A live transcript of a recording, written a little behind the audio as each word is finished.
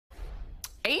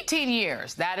18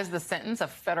 years. That is the sentence a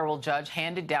federal judge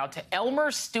handed down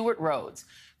to Stewart Rhodes,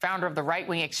 founder of the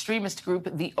right-wing extremist group,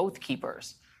 the Oath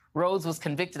Keepers. Rhodes was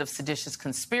convicted of seditious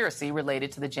conspiracy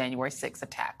related to the January 6th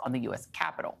attack on the U.S.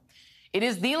 Capitol. It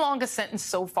is the longest sentence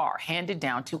so far handed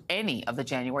down to any of the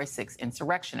January 6th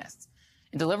insurrectionists.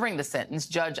 In delivering the sentence,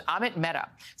 Judge Ari Melber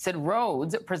said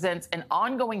Rhodes presents an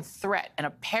ongoing threat and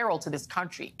a peril to this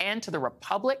country and to the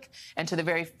republic and to the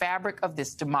very fabric of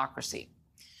this democracy.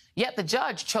 Yet the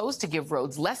judge chose to give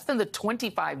Rhodes less than the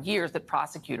 25 years that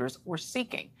prosecutors were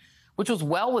seeking, which was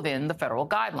well within the federal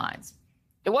guidelines.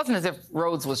 It wasn't as if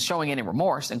Rhodes was showing any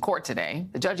remorse in court today.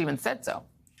 The judge even said so.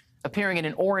 Appearing in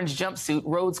an orange jumpsuit,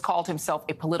 Rhodes called himself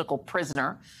a political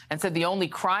prisoner and said the only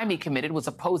crime he committed was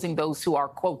opposing those who are,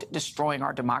 quote, destroying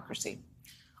our democracy.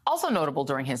 Also notable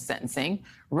during his sentencing,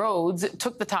 Rhodes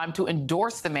took the time to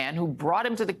endorse the man who brought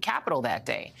him to the Capitol that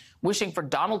day, wishing for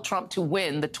Donald Trump to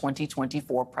win the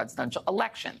 2024 presidential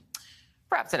election.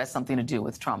 Perhaps it has something to do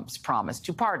with Trump's promise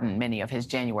to pardon many of his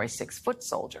January 6 foot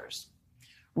soldiers.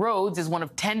 Rhodes is one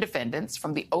of 10 defendants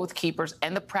from the Oath Keepers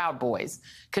and the Proud Boys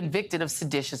convicted of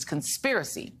seditious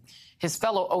conspiracy. His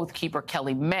fellow Oath Keeper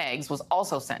Kelly Meggs was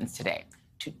also sentenced today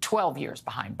to 12 years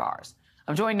behind bars.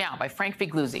 I'm joined now by Frank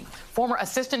Figliuzzi, former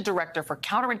Assistant Director for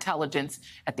Counterintelligence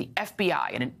at the FBI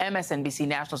and an MSNBC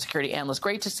national security analyst.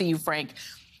 Great to see you, Frank.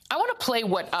 I want to play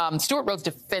what Stewart Rhodes'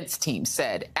 defense team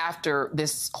said after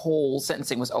this whole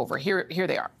sentencing was over. Here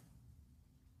they are.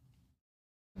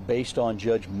 Based on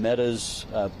Judge Meadow's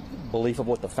belief of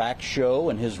what the facts show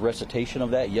and his recitation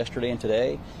of that yesterday and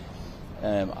today,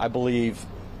 I believe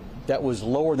that was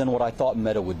lower than what I thought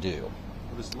Meadow would do.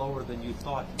 It was lower than you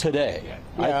thought? Today.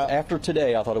 Yeah. After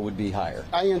today, I thought it would be higher.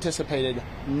 I anticipated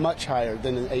much higher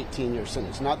than an 18-year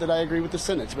sentence. Not that I agree with the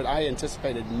sentence, but I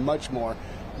anticipated much more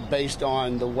based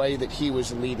on the way that he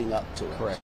was leading up to it.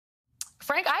 Correct.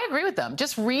 Frank, I agree with them.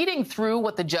 Just reading through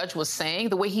what the judge was saying,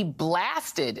 the way he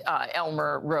blasted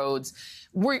Rhodes,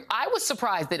 I was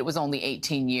surprised that it was only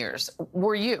 18 years.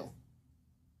 Were you?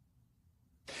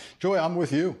 Joy, I'm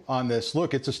with you on this.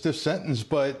 Look, it's a stiff sentence,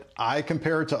 but I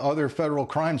compare it to other federal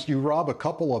crimes. You rob a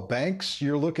couple of banks,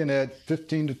 you're looking at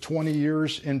 15 to 20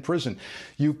 years in prison.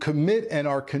 You commit and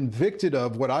are convicted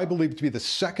of what I believe to be the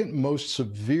second most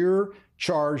severe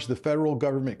charge the federal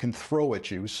government can throw at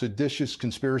you, seditious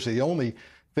conspiracy. The only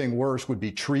thing worse would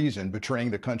be treason, betraying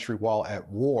the country while at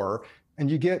war, and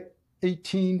you get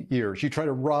 18 years. You try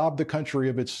to rob the country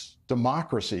of its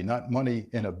democracy, not money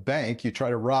in a bank. You try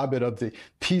to rob it of the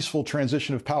peaceful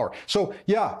transition of power. So,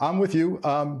 yeah, I'm with you.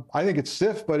 I think it's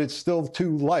stiff, but it's still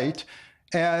too light.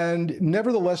 And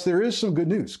nevertheless, there is some good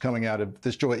news coming out of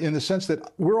this, Joy, in the sense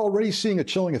that we're already seeing a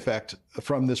chilling effect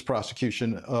from this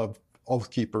prosecution of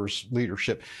Oath Keepers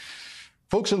leadership.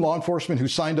 Folks in law enforcement who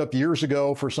signed up years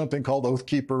ago for something called Oath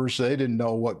Keepers, they didn't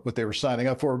know what they were signing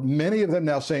up for. Many of them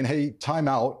now saying, hey, time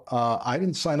out. I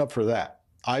didn't sign up for that.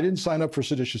 I didn't sign up for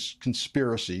seditious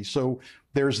conspiracy. So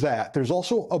there's that. There's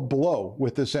also a blow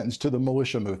with this sentence to the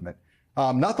militia movement.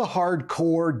 Not the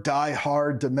hardcore,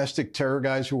 die-hard domestic terror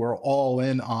guys who are all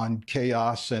in on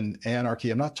chaos and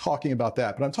anarchy. I'm not talking about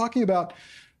that, but I'm talking about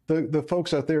the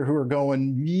folks out there who are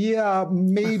going, yeah,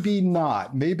 maybe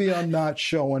not. Maybe I'm not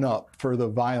showing up for the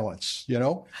violence, you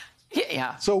know?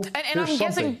 Yeah. So and I'm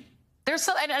guessing there's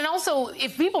some, and also,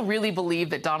 if people really believe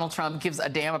that Donald Trump gives a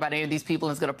damn about any of these people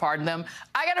and is going to pardon them,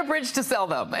 I got a bridge to sell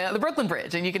them, the Brooklyn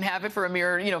Bridge, and you can have it for a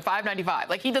mere, $5.95.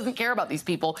 Like, he doesn't care about these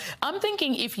people. I'm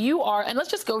thinking if you are, and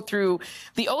let's just go through,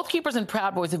 the Oath Keepers and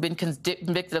Proud Boys have been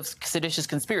convicted of seditious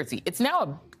conspiracy. It's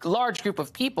now a large group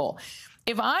of people.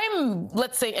 If I'm,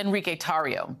 let's say, Enrique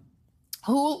Tarrio,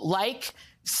 who, like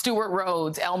Stewart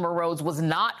Rhodes, Elmer Rhodes, was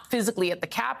not physically at the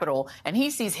Capitol, and he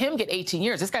sees him get 18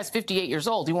 years. This guy's 58 years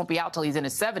old. He won't be out till he's in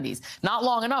his 70s. Not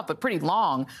long enough, but pretty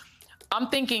long. I'm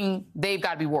thinking they've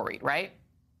got to be worried, right,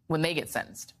 when they get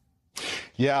sentenced.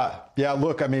 Yeah.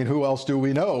 Look, I mean, who else do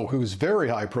we know who's very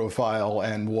high profile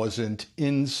and wasn't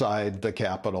inside the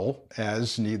Capitol,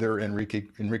 as neither Enrique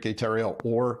Tarrio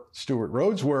or Stewart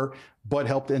Rhodes were, but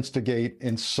helped instigate,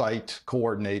 incite,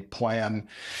 coordinate, plan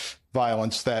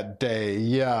violence that day.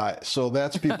 Yeah. So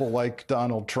that's people like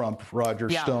Donald Trump, Roger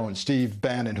Stone, Steve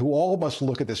Bannon, who all must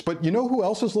look at this. But you know who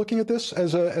else is looking at this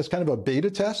as kind of a beta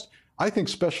test? I think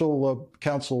Special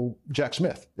Counsel Jack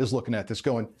Smith is looking at this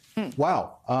going,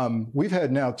 wow, we've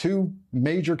had now two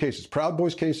major cases, Proud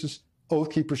Boys cases,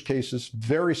 Oath Keepers cases,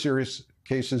 very serious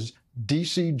cases.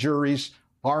 D.C. juries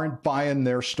aren't buying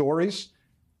their stories.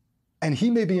 And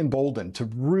he may be emboldened to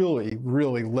really,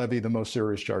 really levy the most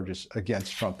serious charges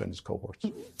against Trump and his cohorts.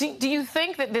 Do you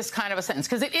think that this kind of a sentence,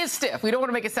 because it is stiff, we don't want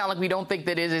to make it sound like we don't think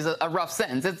that it is a rough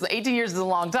sentence. 18 years is a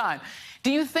long time.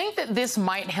 Do you think that this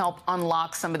might help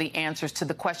unlock some of the answers to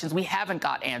the questions we haven't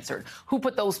got answered? Who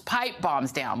put those pipe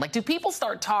bombs down? Like, do people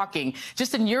start talking?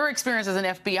 Just in your experience as an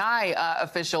FBI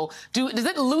official, does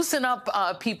it loosen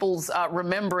up people's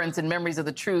remembrance and memories of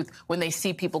the truth when they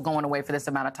see people going away for this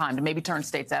amount of time to maybe turn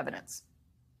state's evidence?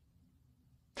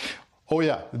 Oh,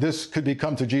 yeah, this could be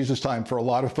come to Jesus time for a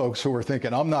lot of folks who are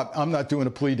thinking, I'm not doing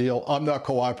a plea deal. I'm not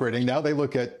cooperating. Now they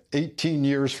look at 18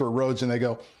 years for Rhodes and they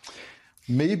go,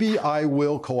 maybe I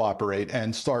will cooperate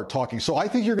and start talking. So I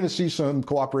think you're going to see some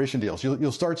cooperation deals.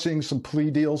 You'll start seeing some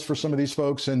plea deals for some of these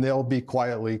folks, and they'll be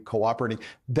quietly cooperating.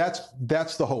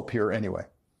 That's the hope here anyway.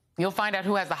 You'll find out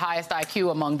who has the highest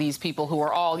IQ among these people who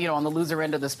are all, on the loser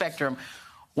end of the spectrum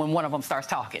when one of them starts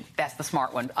talking. That's the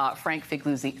smart one. Frank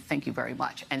Figliuzzi, thank you very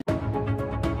much. And